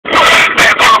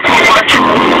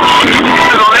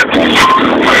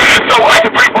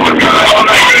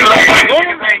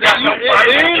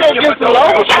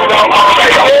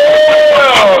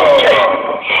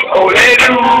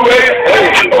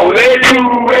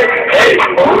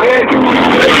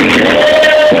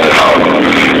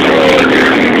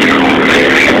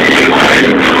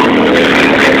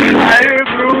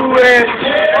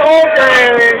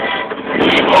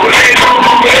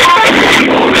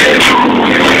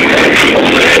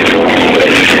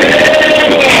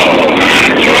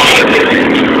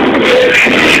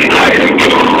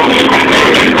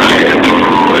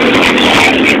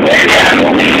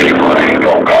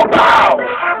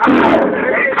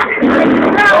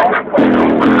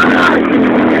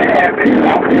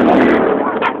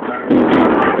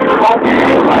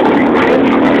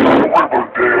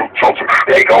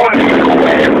They going to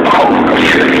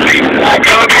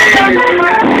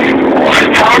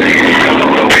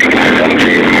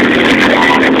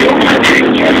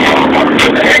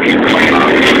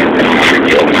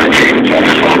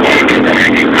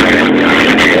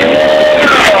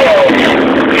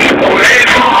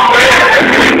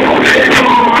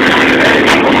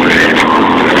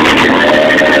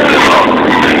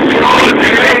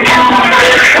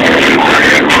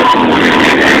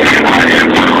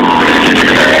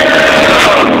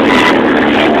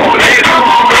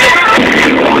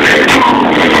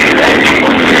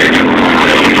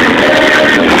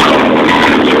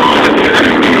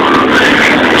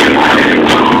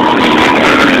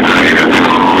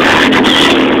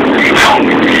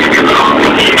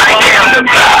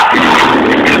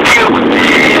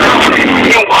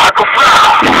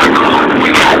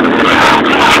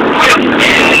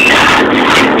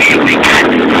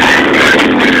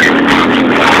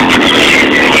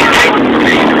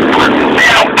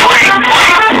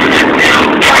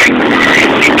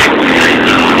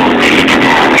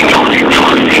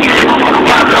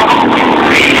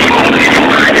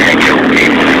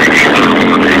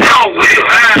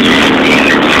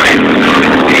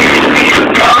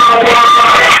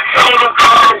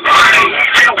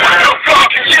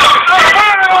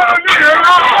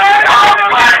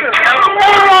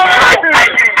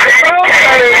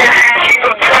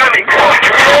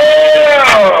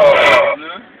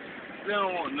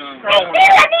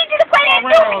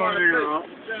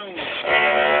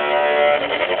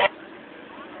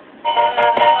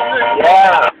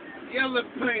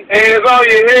hands on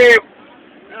your head.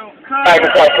 I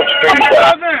can talk some straight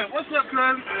stuff. What's up,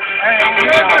 cousin?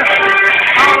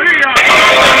 Oh, here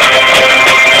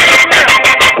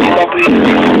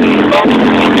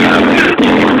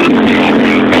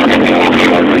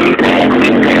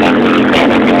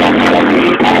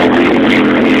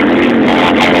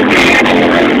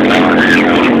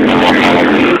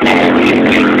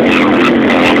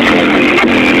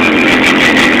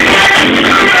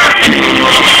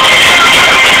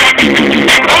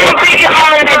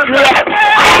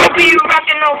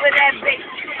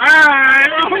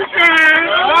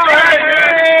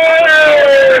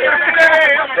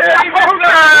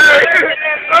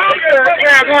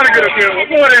go ahead and get up here.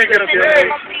 Go ahead and get up here.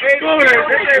 Go ahead and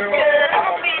get up here.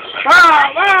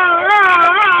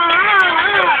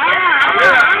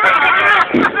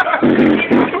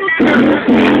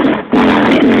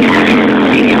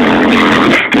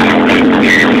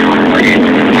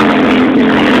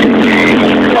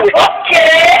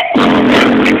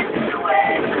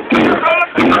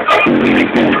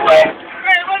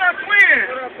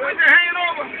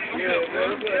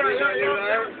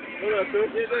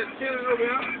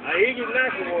 He get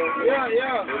natural, boy.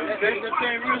 Yeah. That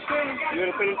thing real soon. You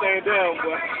gotta put them things down,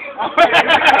 boy.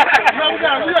 No,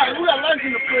 we got lunch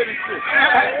in the plate and shit.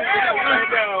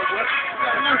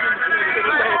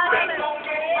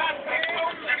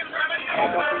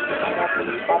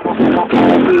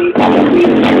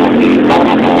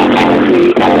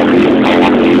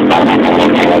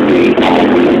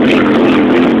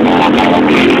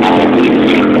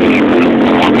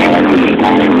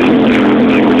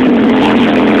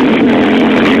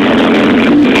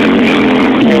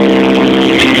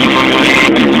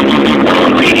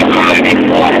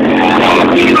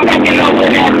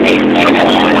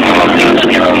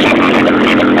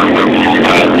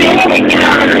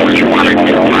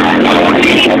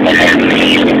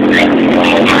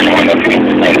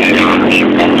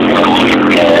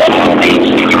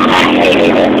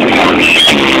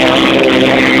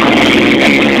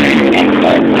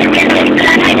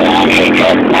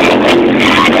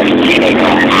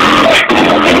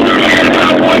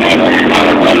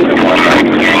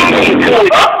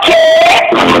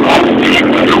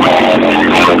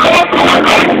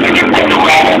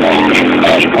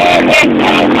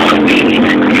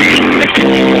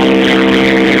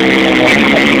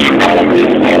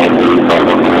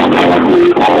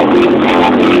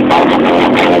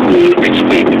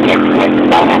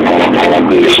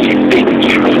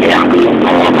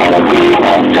 Baby,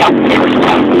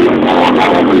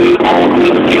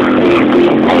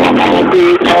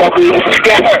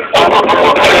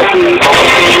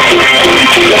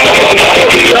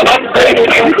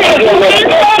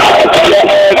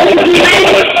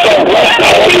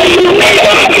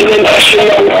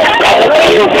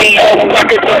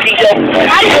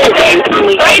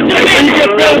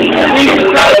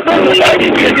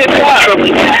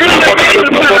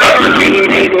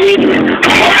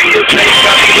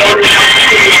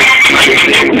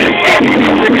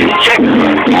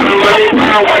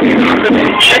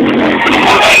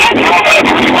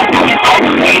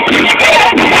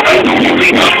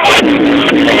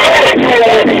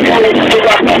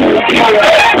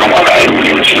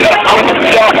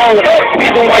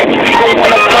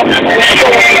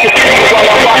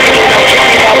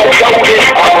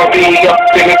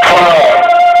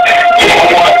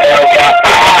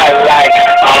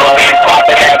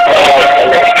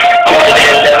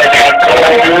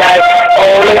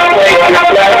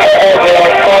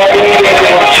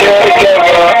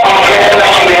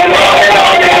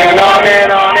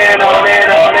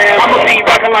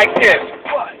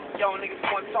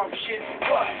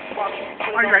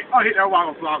 Oh, hit that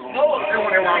waggle flogger. They want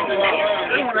that waggle flogger.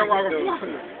 They want that waggle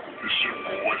flogger.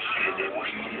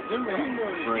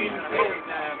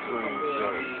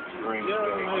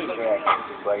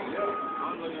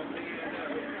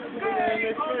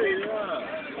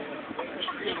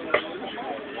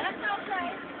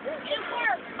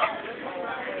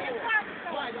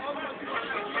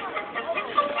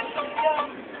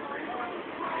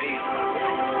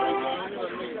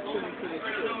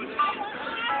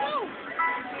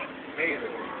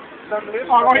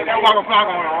 Oh, go hit that waggle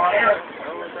flogger on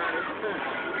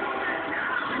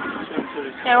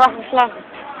Yeah, waggle flogger.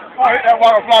 Oh, hit that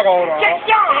waggle flogger on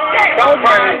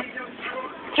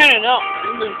Turn it up.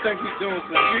 You niggas think he's doing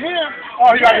something. You hear?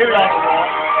 Oh, you got to hit it on the wall.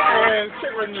 Man,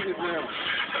 check what niggas doing.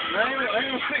 I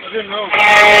ain't sick them no.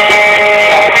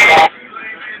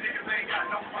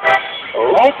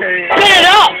 Okay. Turn it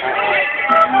up.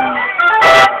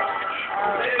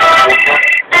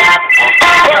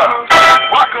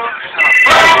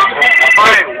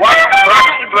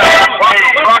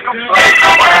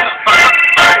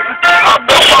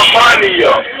 Money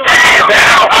up.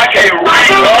 Now I can't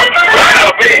ring up, run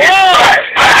up in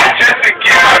just to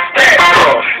get my stats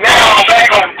up. Now I'm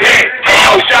back on deck.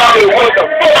 Tell Charlie what the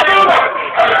fuck.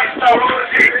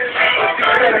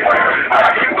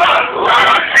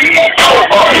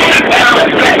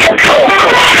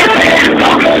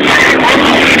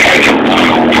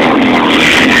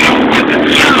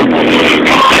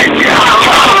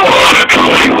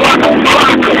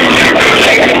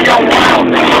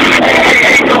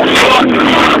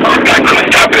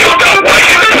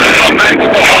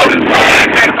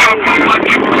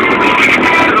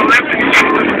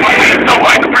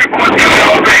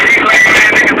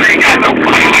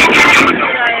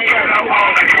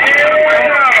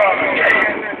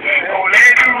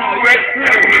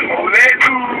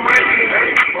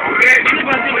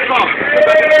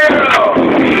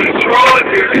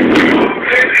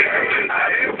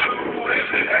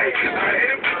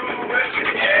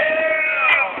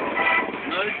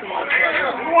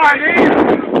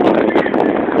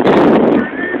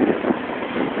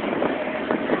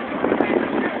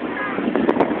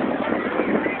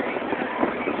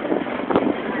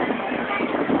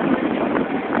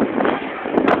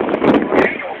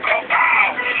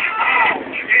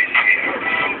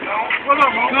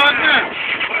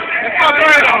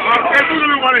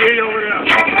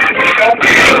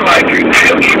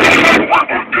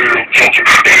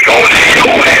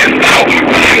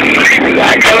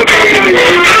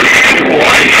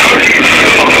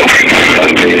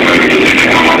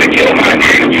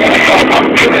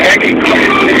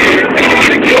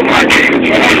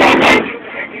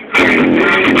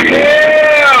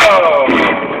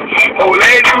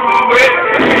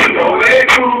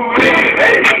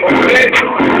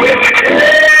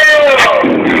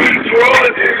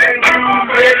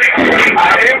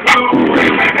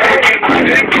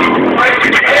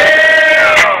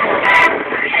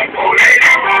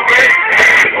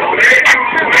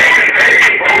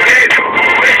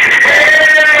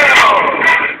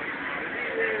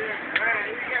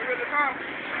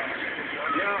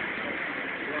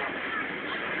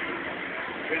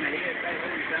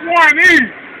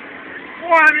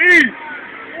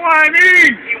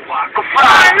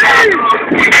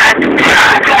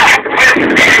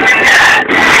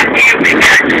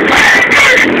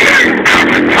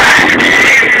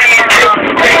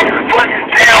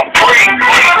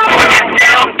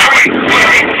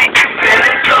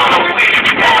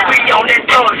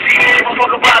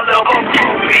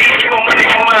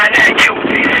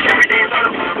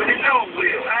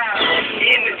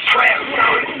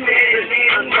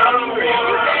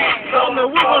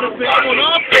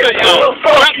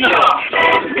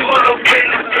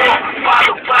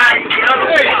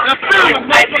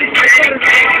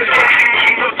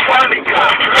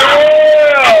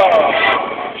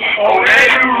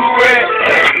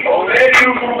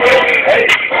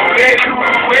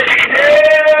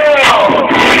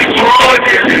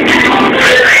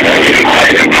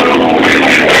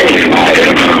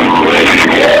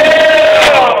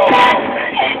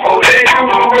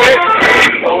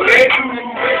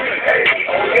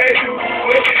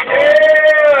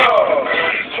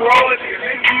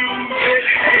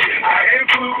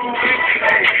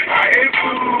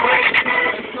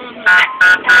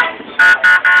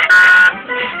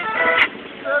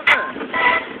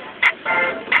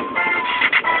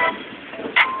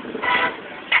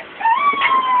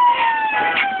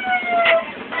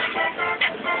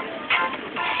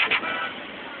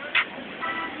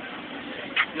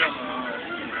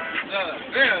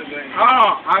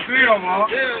 Oh, I see him, huh?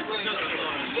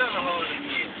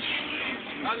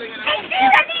 I need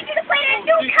you to play that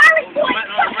new college boy.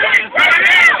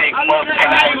 Big buck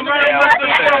time,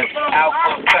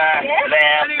 alpha time,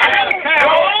 lamb, cap,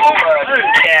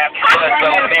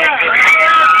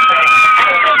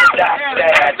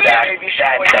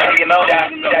 you know,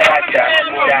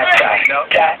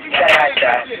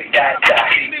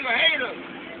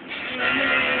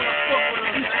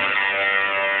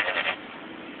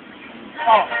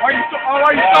 Oh, why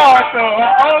you start though?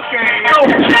 Okay.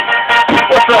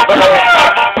 What's up, man?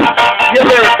 Your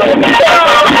lyrics don't be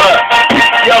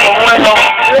yo, bueno,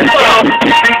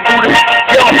 big booty,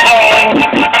 yo, yo,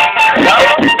 MP,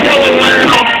 yo,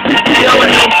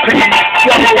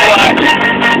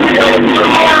 white, yo,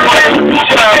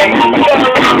 shine,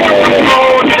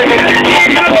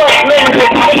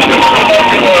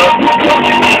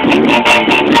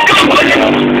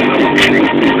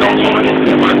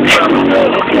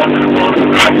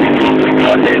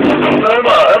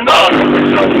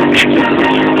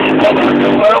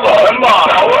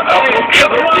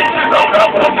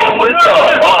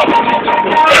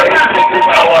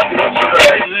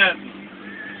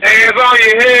 hands on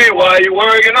your head while you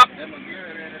working up.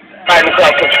 Right, let's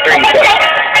put the strings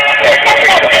up.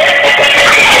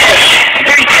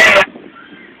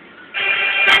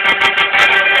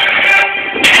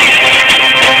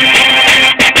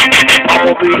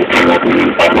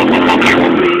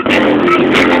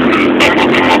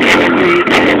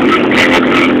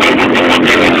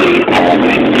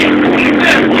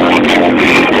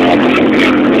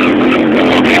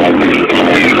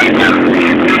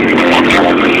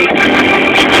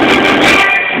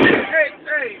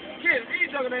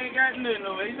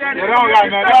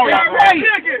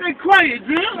 They quiet,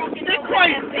 Jim. They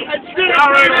quiet.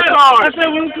 I said,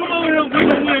 when we come over here, we're going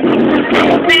to win.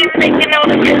 Please make it know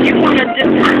that you want to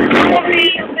just...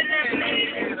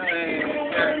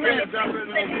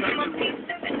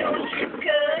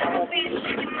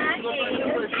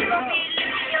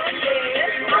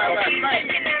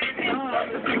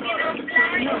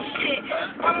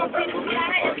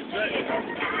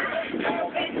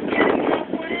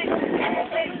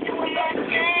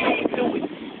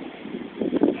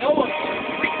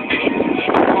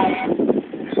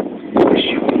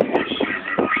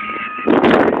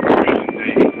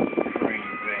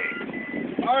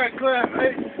 All right, Cliff.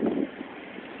 Hey.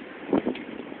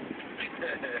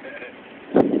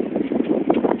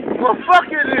 Well, fuck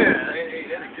it then. Hey,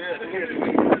 that's good.